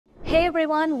Hey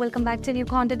everyone, welcome back to new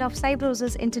content of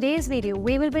Cybrosys. In today's video,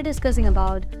 we will be discussing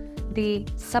about the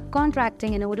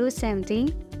subcontracting in Odoo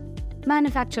 17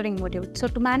 manufacturing module. So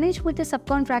to manage with the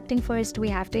subcontracting, first we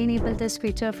have to enable this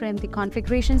feature from the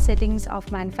configuration settings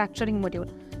of manufacturing module.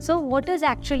 So what is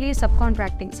actually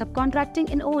subcontracting? Subcontracting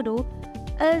in Odoo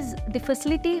is the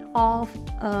facility of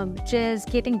just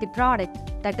getting the product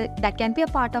that can be a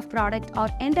part of product or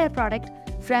entire product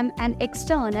from an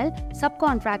external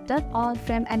subcontractor or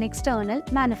from an external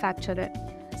manufacturer.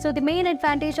 So the main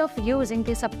advantage of using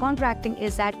the subcontracting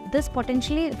is that this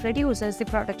potentially reduces the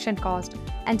production cost,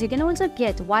 and you can also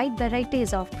get wide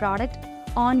varieties of product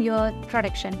on your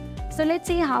production. So let's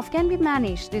see how can we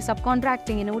manage the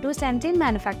subcontracting in Odoo 17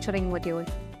 manufacturing module.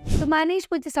 To manage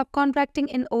with the subcontracting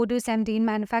in Odoo 17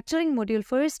 manufacturing module,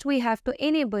 first we have to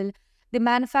enable the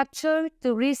manufacturer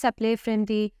to resupply from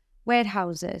the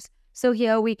warehouses. So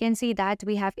here we can see that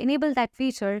we have enabled that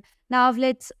feature. Now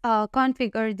let's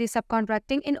configure the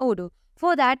subcontracting in Odoo.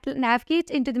 For that, navigate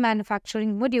into the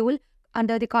manufacturing module.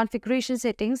 Under the configuration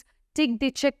settings, tick the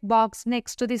checkbox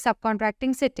next to the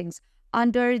subcontracting settings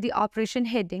under the operation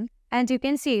heading, and you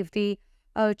can save the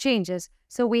changes.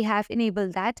 So we have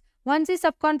enabled that. Once the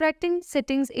subcontracting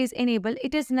settings is enabled,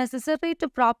 it is necessary to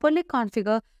properly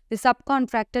configure the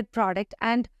subcontracted product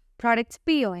and product's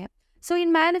POM. So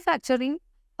in manufacturing,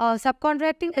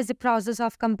 subcontracting is the process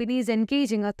of companies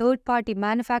engaging a third-party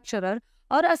manufacturer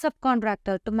or a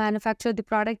subcontractor to manufacture the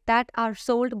product that are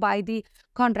sold by the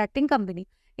contracting company.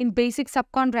 In basic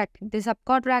subcontracting, the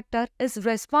subcontractor is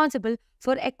responsible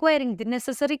for acquiring the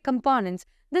necessary components.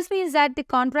 This means that the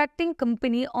contracting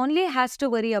company only has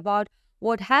to worry about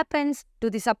what happens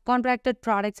to the subcontracted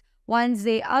products once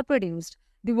they are produced.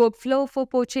 The workflow for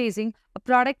purchasing a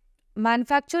product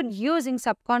manufactured using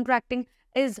subcontracting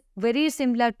is very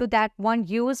similar to that one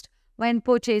used when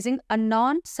purchasing a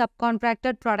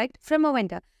non-subcontracted product from a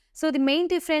vendor. So the main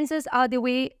differences are the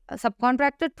way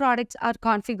subcontracted products are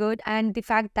configured and the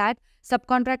fact that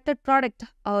subcontracted products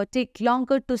take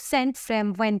longer to send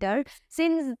from vendor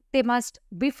since they must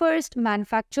be first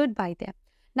manufactured by them.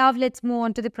 Now let's move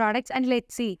on to the products and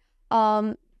let's see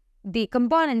the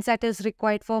components that is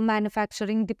required for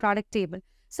manufacturing the product table.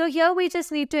 So here we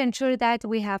just need to ensure that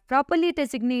we have properly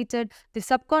designated the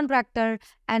subcontractor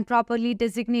and properly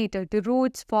designated the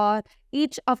routes for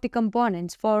each of the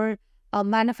components for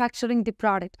manufacturing the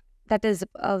product, that is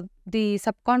the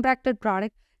subcontracted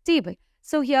product table.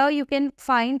 So here you can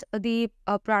find the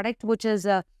product which is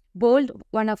bold,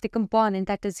 one of the component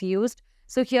that is used.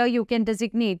 So here you can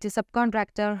designate the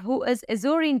subcontractor who is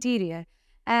Azure Interior,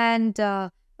 and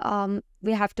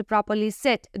we have to properly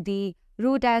set the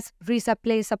route as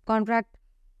resupply subcontract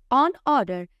on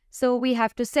order. So we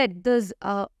have to set this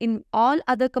in all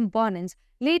other components.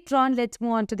 Later on, let's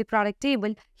move on to the product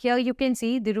table. Here you can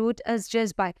see the route is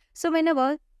just buy. So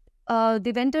whenever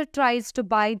the vendor tries to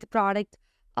buy the product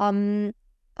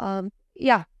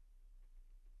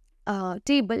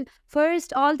table,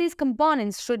 first all these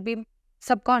components should be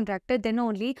subcontracted, then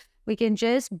only we can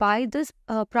just buy this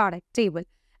product table.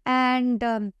 And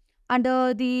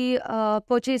under the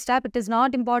purchase tab, it is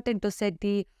not important to set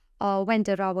the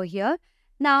vendor over here.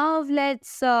 Now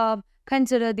let's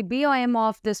consider the BOM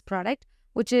of this product,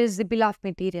 which is the bill of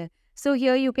material. So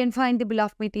here you can find the bill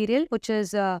of material, which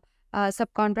is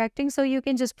subcontracting. So you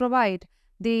can just provide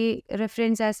the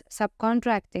reference as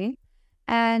subcontracting.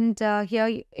 And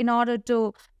here, in order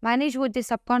to manage with the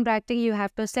subcontracting, you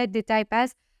have to set the type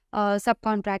as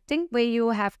subcontracting, where you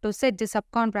have to set the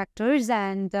subcontractors,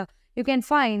 and you can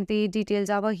find the details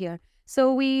over here.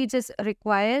 So we just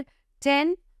require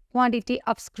 10 quantity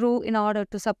of screw in order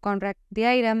to subcontract the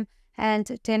item,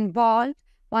 and 10 ball,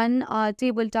 1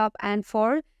 tabletop, and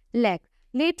 4 leg.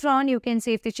 Later on, you can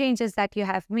save the changes that you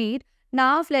have made.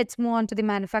 Now let's move on to the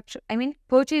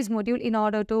purchase module in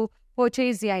order to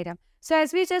purchase the item. So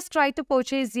as we just try to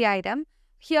purchase the item,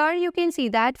 here you can see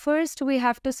that first we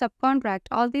have to subcontract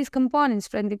all these components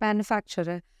from the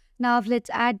manufacturer. Now let's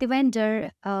add the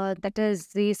vendor, that is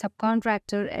the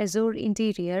subcontractor Azure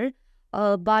Interior,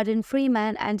 Barden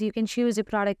Freeman, and you can choose the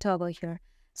product over here.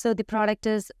 So the product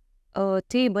is a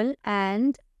table,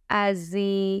 and as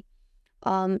the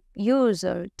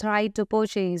user try to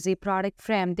purchase the product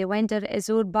from the vendor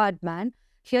Azure Barden,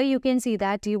 here you can see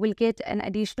that you will get an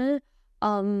additional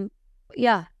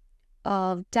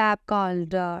tab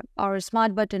called or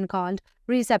smart button called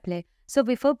resupply. So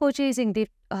before purchasing the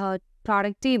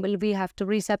product table, we have to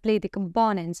resupply the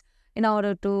components in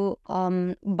order to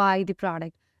buy the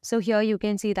product. So here you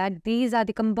can see that these are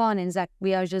the components that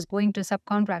we are just going to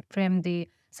subcontract from the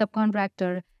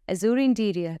subcontractor Azure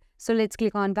Interior. So let's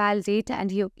click on validate,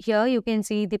 and here you can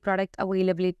see the product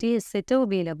availability is set to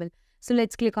available. So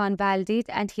let's click on validate,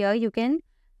 and here you can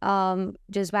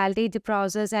just validate the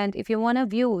process. And if you want to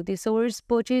view the source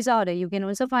purchase order, you can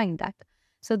also find that.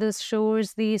 So this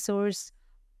shows the source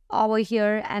over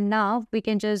here, and now we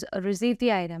can just receive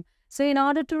the item. So in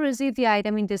order to receive the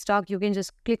item in this stock, you can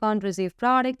just click on receive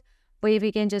product, where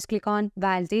we can just click on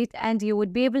validate, and you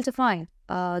would be able to find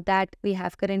that we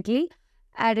have currently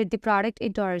added the product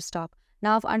into our stock.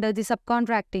 Now under the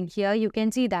subcontracting, here you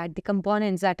can see that the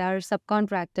components that are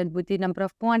subcontracted with the number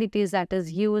of quantities that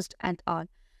is used and all.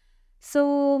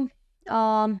 So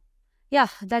yeah,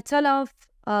 that's all of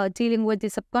dealing with the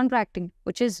subcontracting,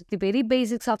 which is the very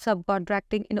basics of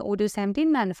subcontracting in Odoo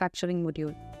 17 manufacturing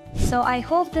module. So I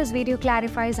hope this video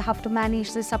clarifies how to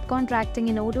manage the subcontracting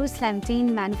in Odoo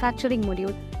 17 manufacturing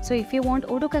module. So if you want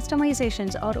Odoo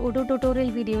customizations or Odoo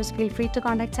tutorial videos, feel free to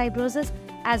contact Cybrosys.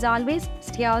 As always,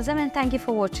 stay awesome and thank you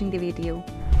for watching the video.